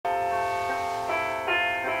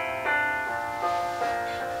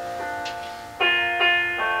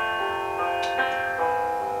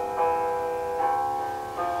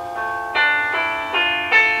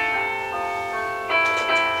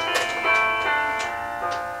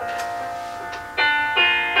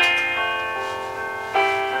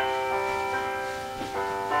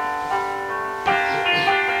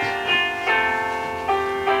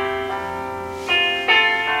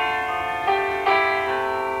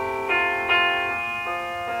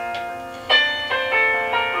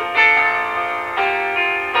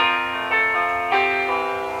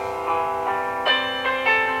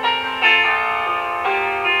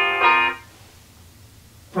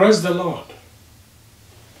Praise the Lord.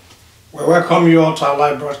 We welcome you all to our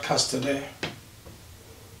live broadcast today,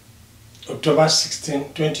 October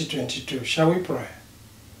 16, 2022. Shall we pray?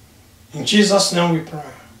 In Jesus' name we pray.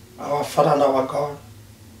 Our Father and our God,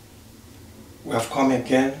 we have come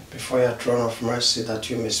again before your throne of mercy that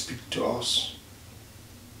you may speak to us.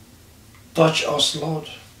 Touch us, Lord,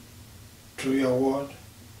 through your word.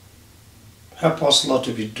 Help us, Lord,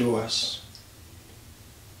 to be doers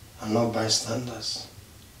and not bystanders.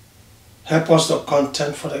 Help us to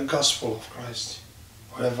contend for the gospel of Christ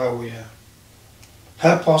wherever we are.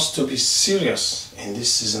 Help us to be serious in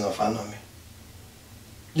this season of enemy.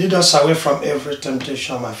 Lead us away from every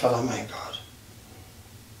temptation, my Father, my God.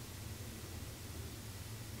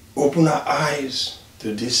 Open our eyes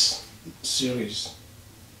to this series,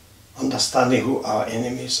 understanding who our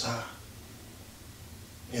enemies are,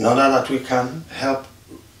 in order that we can help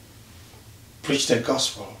preach the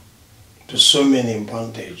gospel to so many in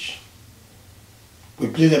bondage. We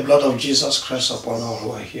plead the blood of Jesus Christ upon all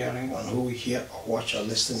who are hearing, and who will hear or watch or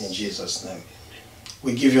listen in Jesus' name.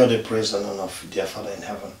 We give you all the praise and honor, dear Father in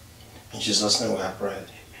heaven. In Jesus' name we have prayed.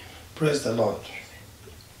 Praise the Lord.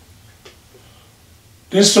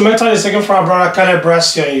 The instrumental is taken from our brother Caleb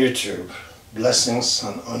Brassi on YouTube. Blessings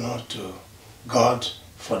and honor to God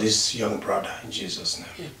for this young brother in Jesus'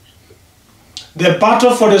 name. The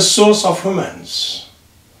battle for the souls of humans.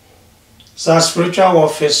 It's a spiritual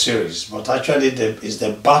warfare series, but actually it's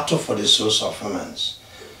the battle for the souls of humans.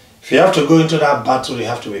 If you have to go into that battle, you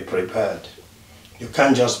have to be prepared. You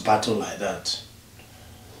can't just battle like that.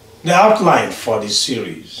 The outline for this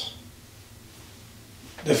series.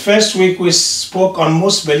 The first week we spoke on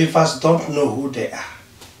most believers don't know who they are.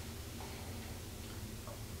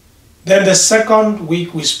 Then the second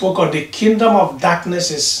week we spoke on the kingdom of darkness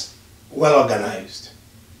is well organized.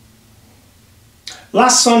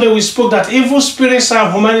 Last Sunday we spoke that evil spirits are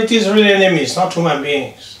humanity's real enemies, not human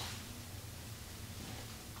beings.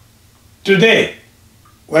 Today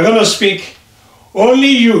we're going to speak, only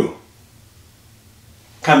you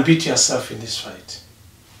can beat yourself in this fight.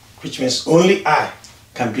 Which means only I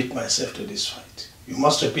can beat myself to this fight. You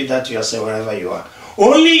must repeat that to yourself wherever you are.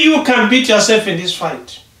 Only you can beat yourself in this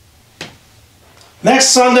fight. Next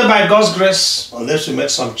Sunday, by God's grace, unless we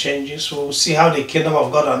make some changes, we'll see how the kingdom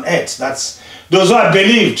of God on earth, that's those who have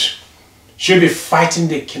believed, should be fighting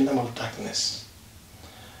the kingdom of darkness.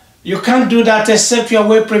 You can't do that except you are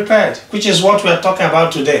well prepared, which is what we are talking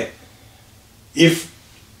about today. If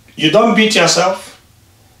you don't beat yourself,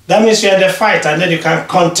 that means you're in the fight, and then you can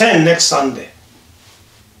contend next Sunday.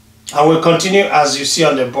 And we'll continue as you see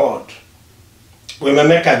on the board. We may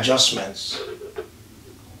make adjustments.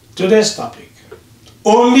 Today's topic.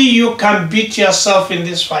 Only you can beat yourself in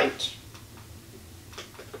this fight.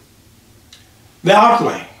 The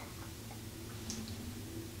outline.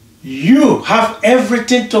 You have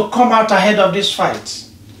everything to come out ahead of this fight.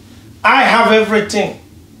 I have everything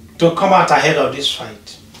to come out ahead of this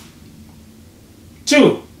fight.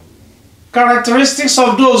 2. Characteristics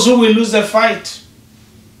of those who will lose the fight.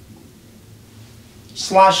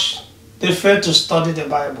 / they fail to study the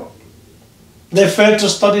Bible. They fail to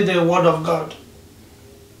study the Word of God.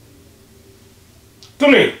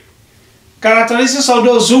 3. Characteristics of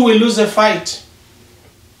those who will lose the fight.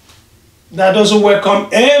 They are those who welcome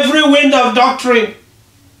every wind of doctrine.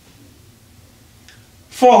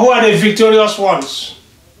 4. Who are the victorious ones?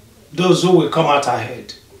 Those who will come out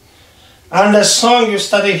ahead. And the song you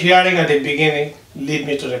started hearing at the beginning, Lead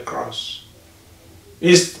Me to the Cross.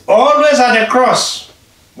 It's always at the cross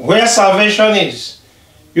where salvation is.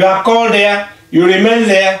 You are called there, you remain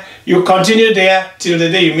there, you continue there till the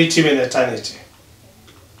day you meet Him in eternity.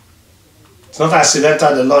 It's not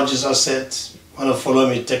accidental. The Lord Jesus said, want to follow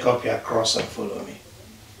me, take up your cross and follow me.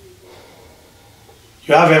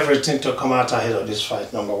 You have everything to come out ahead of this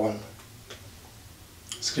fight, number 1.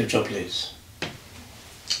 Scripture, please.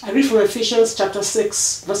 I read from Ephesians chapter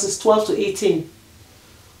 6, verses 12 to 18.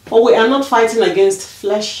 For we are not fighting against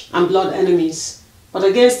flesh and blood enemies, but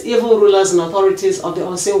against evil rulers and authorities of the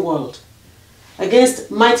unseen world,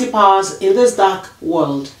 against mighty powers in this dark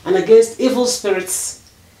world, and against evil spirits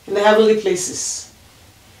in the heavenly places.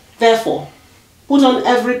 Therefore, put on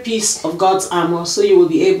every piece of God's armor so you will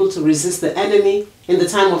be able to resist the enemy in the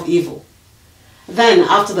time of evil. Then,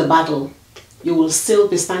 after the battle, you will still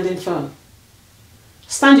be standing firm.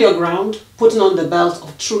 Stand your ground, putting on the belt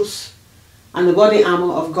of truth and the body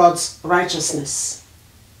armor of God's righteousness.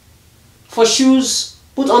 For shoes,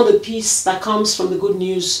 put on the peace that comes from the good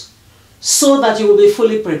news so that you will be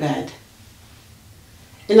fully prepared.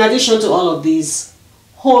 In addition to all of these,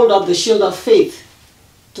 hold up the shield of faith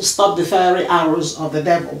to stop the fiery arrows of the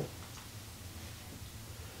devil.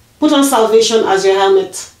 Put on salvation as your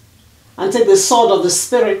helmet, and take the sword of the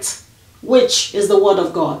Spirit, which is the word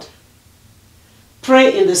of God.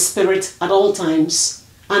 Pray in the Spirit at all times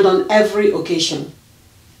and on every occasion.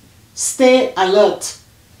 Stay alert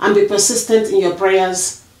and be persistent in your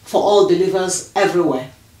prayers for all believers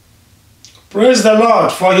everywhere. Praise the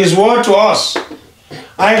Lord for His word to us.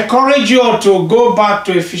 I encourage you all to go back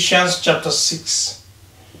to Ephesians chapter 6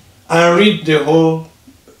 and read the whole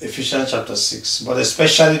Ephesians chapter 6, but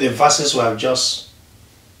especially the verses we have just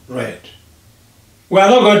read. We are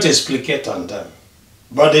not going to explicate on them,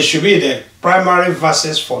 but they should be the primary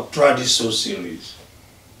verses for throughout this whole series.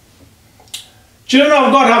 Children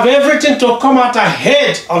of God have everything to come out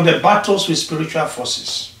ahead of the battles with spiritual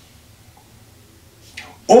forces.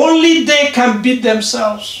 Only they can beat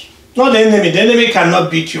themselves, not the enemy. The enemy cannot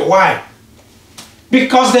beat you. Why?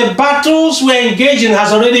 Because the battles we're engaged in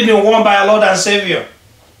has already been won by our Lord and Savior.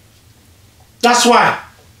 That's why.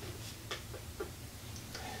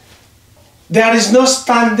 There is no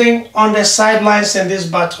standing on the sidelines in this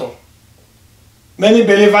battle. Many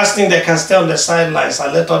believers think they can stay on the sidelines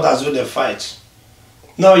and let others do the fight.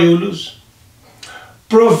 No, you lose.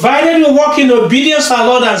 Provided we walk in obedience to our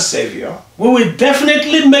Lord and Savior, we will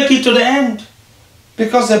definitely make it to the end.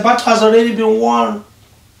 Because the battle has already been won.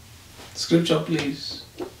 Scripture, please.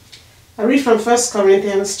 I read from 1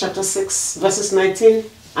 Corinthians chapter 6, verses 19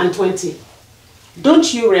 and 20.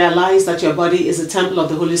 Don't you realize that your body is a temple of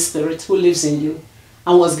the Holy Spirit who lives in you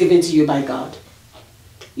and was given to you by God?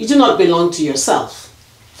 You do not belong to yourself,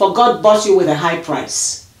 for God bought you with a high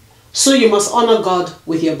price. So you must honor God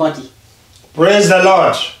with your body. Praise the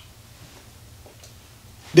Lord.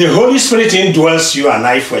 The Holy Spirit indwells you and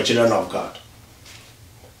I for children of God.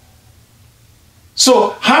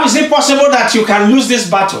 So how is it possible that you can lose this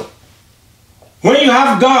battle? When you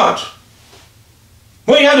have God,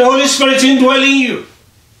 when you have the Holy Spirit indwelling you.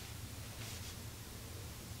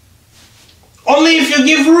 Only if you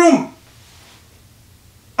give room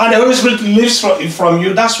and the Holy Spirit lives from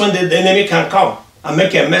you, that's when the enemy can come and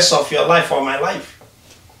make a mess of your life or my life.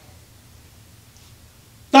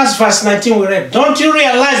 That's verse 19 we read. Don't you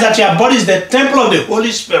realize that your body is the temple of the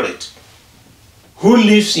Holy Spirit who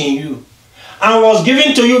lives in you and was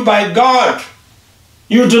given to you by God?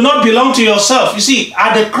 You do not belong to yourself. You see,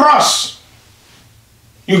 at the cross,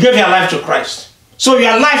 you gave your life to Christ. So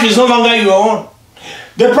your life is no longer your own.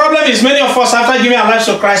 The problem is many of us, after giving our lives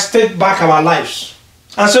to Christ, take back our lives.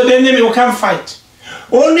 And so the enemy will can't fight.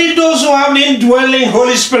 Only those who have the indwelling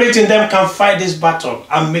Holy Spirit in them can fight this battle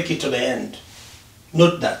and make it to the end.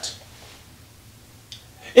 Note that.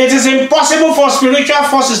 It is impossible for spiritual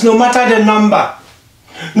forces, no matter the number,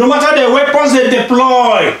 no matter the weapons they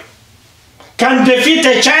deploy, can defeat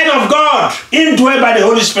a child of God indwelled by the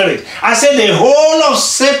Holy Spirit. I say the whole of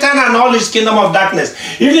Satan and all his kingdom of darkness,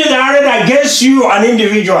 even if they are arrayed against you, an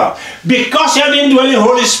individual, because you have the indwelling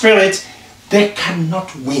Holy Spirit, they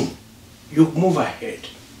cannot win. You move ahead.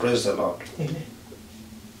 Praise the Lord. Amen.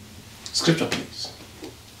 Scripture, please.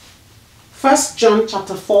 1 John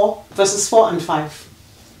chapter 4, verses 4 and 5.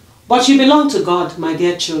 But you belong to God, my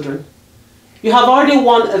dear children. You have already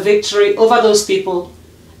won a victory over those people,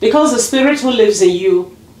 because the Spirit who lives in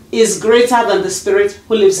you is greater than the Spirit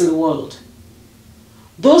who lives in the world.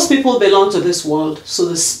 Those people belong to this world, so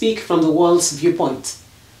they speak from the world's viewpoint,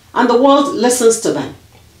 and the world listens to them.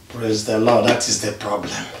 Praise the Lord. That is the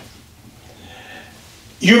problem.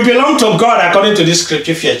 You belong to God according to this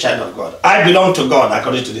scripture if you're a child of God. I belong to God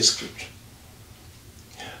according to this scripture.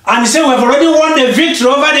 And he said, we have already won the victory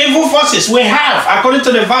over the evil forces. We have, according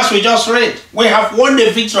to the verse we just read. We have won the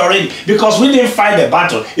victory already because we didn't fight the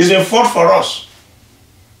battle. It's been fought for us.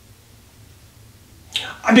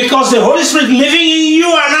 And because the Holy Spirit living in you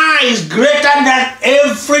and I is greater than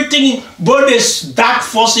everything, both the dark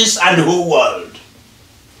forces and the whole world.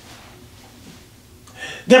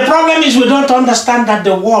 The problem is we don't understand that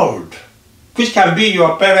the world, which can be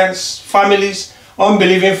your parents, families,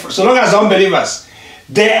 unbelieving, so long as unbelievers,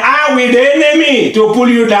 they are with the enemy to pull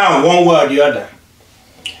you down one way or the other.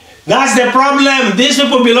 That's the problem. These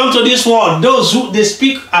people belong to this world. Those who they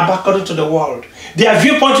speak according to the world. Their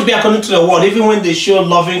viewpoint to be according to the world, even when they show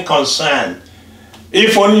loving concern.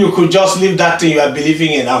 If only you could just leave that thing you are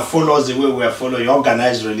believing in and follow us the way we are following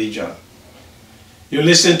organized religion. You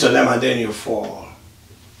listen to them and then you fall.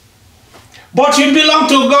 But you belong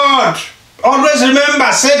to God. Always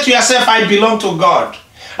remember, say to yourself, I belong to God.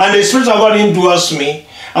 And the Spirit of God indwells me.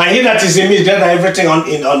 And he that is in me is greater than everything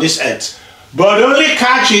on this earth. But the only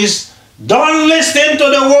catch is, don't listen to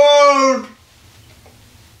the world.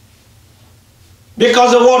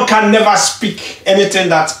 Because the world can never speak anything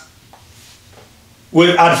that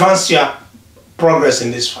will advance your progress in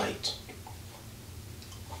this fight.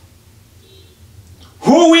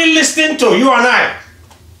 Who we listen to, you and I,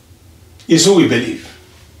 is who we believe.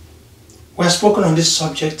 We have spoken on this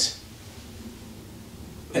subject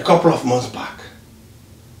a couple of months back.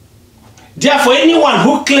 Therefore, anyone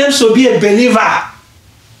who claims to be a believer,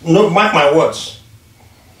 no, mark my words,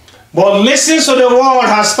 but listens to the world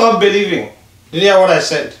has stopped believing. Did you hear what I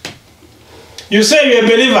said? You say you're a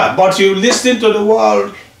believer, but you listen to the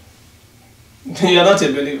world, you're not a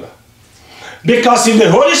believer. Because if the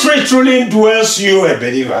Holy Spirit truly indwells you, a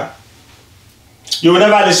believer, you will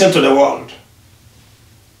never listen to the world.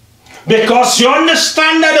 Because you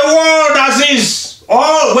understand that the world as is,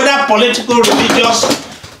 all, whether political,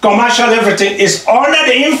 religious, commercial, everything, is under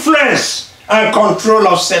the influence and control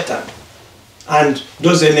of Satan and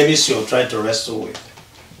those enemies you'll try to wrestle with.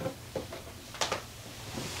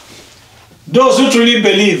 Those who truly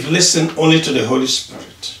believe listen only to the Holy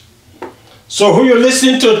Spirit. So who you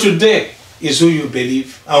listen to today is who you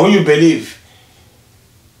believe. And who you believe.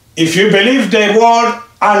 If you believe the world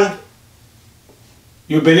and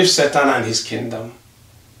you believe Satan and his kingdom,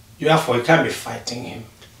 you can't be fighting him.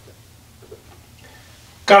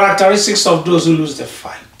 Characteristics of those who lose the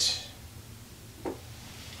fight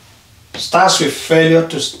starts with failure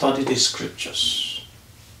to study the scriptures.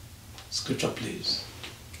 Scripture, please.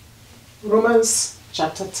 Romans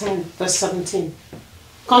chapter 10, verse 17.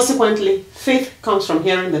 Consequently, faith comes from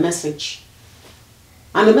hearing the message,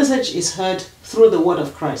 and the message is heard through the word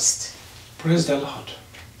of Christ. Praise the Lord.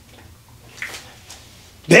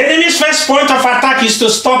 The enemy's first point of attack is to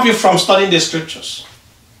stop you from studying the scriptures.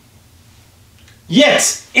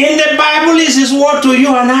 Yet, in the Bible is his word to you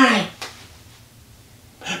and I.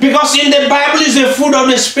 Because in the Bible is the food of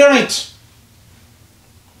the Spirit.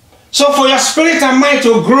 So for your spirit and mind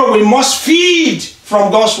to grow, we must feed from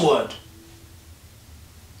God's word.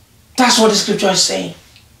 That's what the scripture is saying.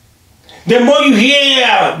 The more you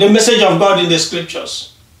hear the message of God in the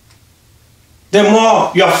scriptures, the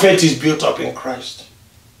more your faith is built up in Christ.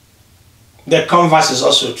 The converse is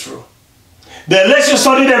also true. The less you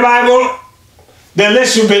study the Bible, the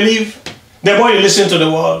less you believe, the more you listen to the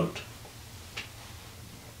world.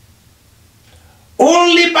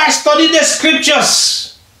 Only by studying the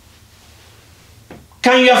scriptures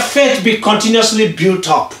can your faith be continuously built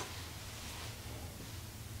up.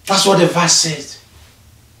 That's what the verse says.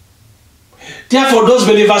 Therefore, those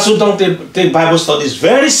believers who don't take Bible studies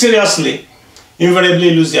very seriously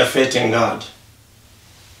invariably lose their faith in God.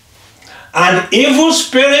 And evil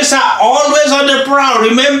spirits are always on the prowl.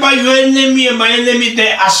 Remember, your enemy and my enemy,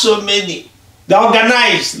 there are so many. They're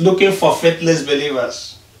organized looking for faithless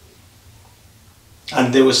believers.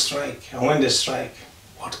 And they will strike. And when they strike,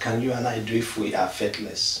 what can you and I do if we are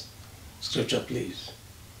faithless? Scripture, please.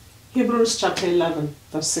 Hebrews chapter 11,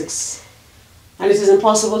 verse 6. And it is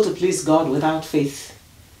impossible to please God without faith.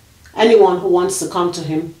 Anyone who wants to come to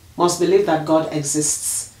him must believe that God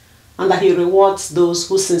exists and that he rewards those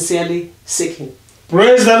who sincerely seek him.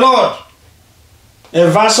 Praise the Lord. A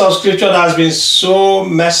verse of scripture that has been so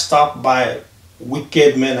messed up by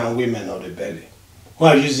wicked men and women of the belly, who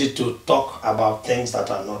have used it to talk about things that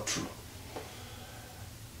are not true.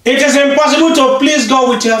 It is impossible to please God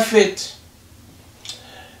with your faith.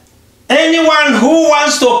 Anyone who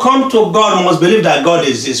wants to come to God must believe that God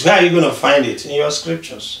exists. Where are you going to find it? In your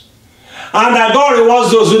scriptures. And that God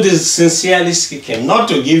rewards those who sincerely seek him, not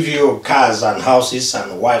to give you cars and houses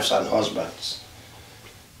and wives and husbands.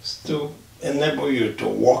 It's to enable you to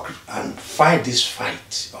walk and fight this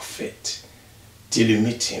fight of faith till you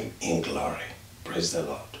meet him in glory. Praise the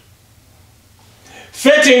Lord.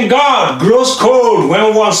 Faith in God grows cold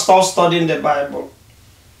when one stops studying the Bible.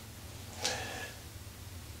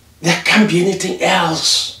 There can't be anything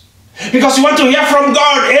else. Because you want to hear from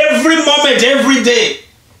God every moment, every day.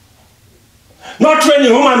 Not through any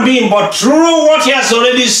human being, but through what he has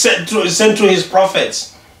already sent through his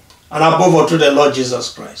prophets. And above all, through the Lord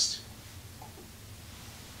Jesus Christ.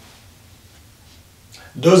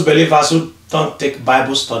 Those believers who don't take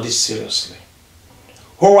Bible studies seriously,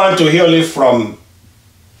 who want to hear only from,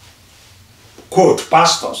 quote,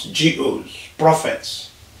 pastors, GOs,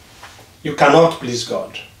 prophets, you cannot please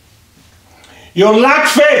God. You lack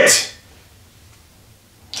faith.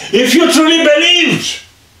 If you truly believed,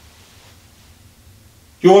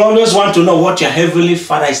 you will always want to know what your Heavenly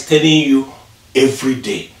Father is telling you every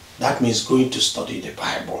day. That means going to study the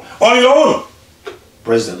Bible on your own.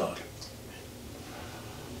 Praise the Lord.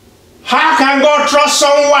 How can God trust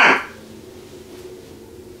someone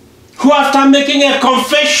who, after making a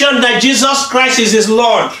confession that Jesus Christ is his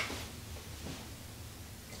Lord,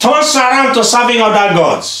 turns around to serving other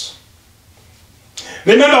gods?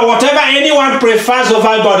 Remember, whatever anyone prefers over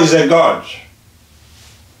God is a God.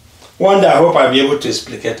 One day I hope I'll be able to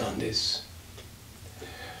explicate on this.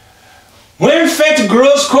 When faith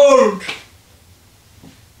grows cold,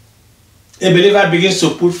 a believer begins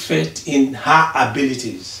to put faith in her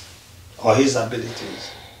abilities or his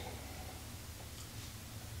abilities.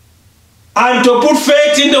 And to put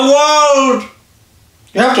faith in the world,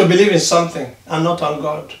 you have to believe in something and not on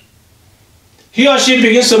God. He or she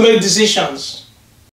begins to make decisions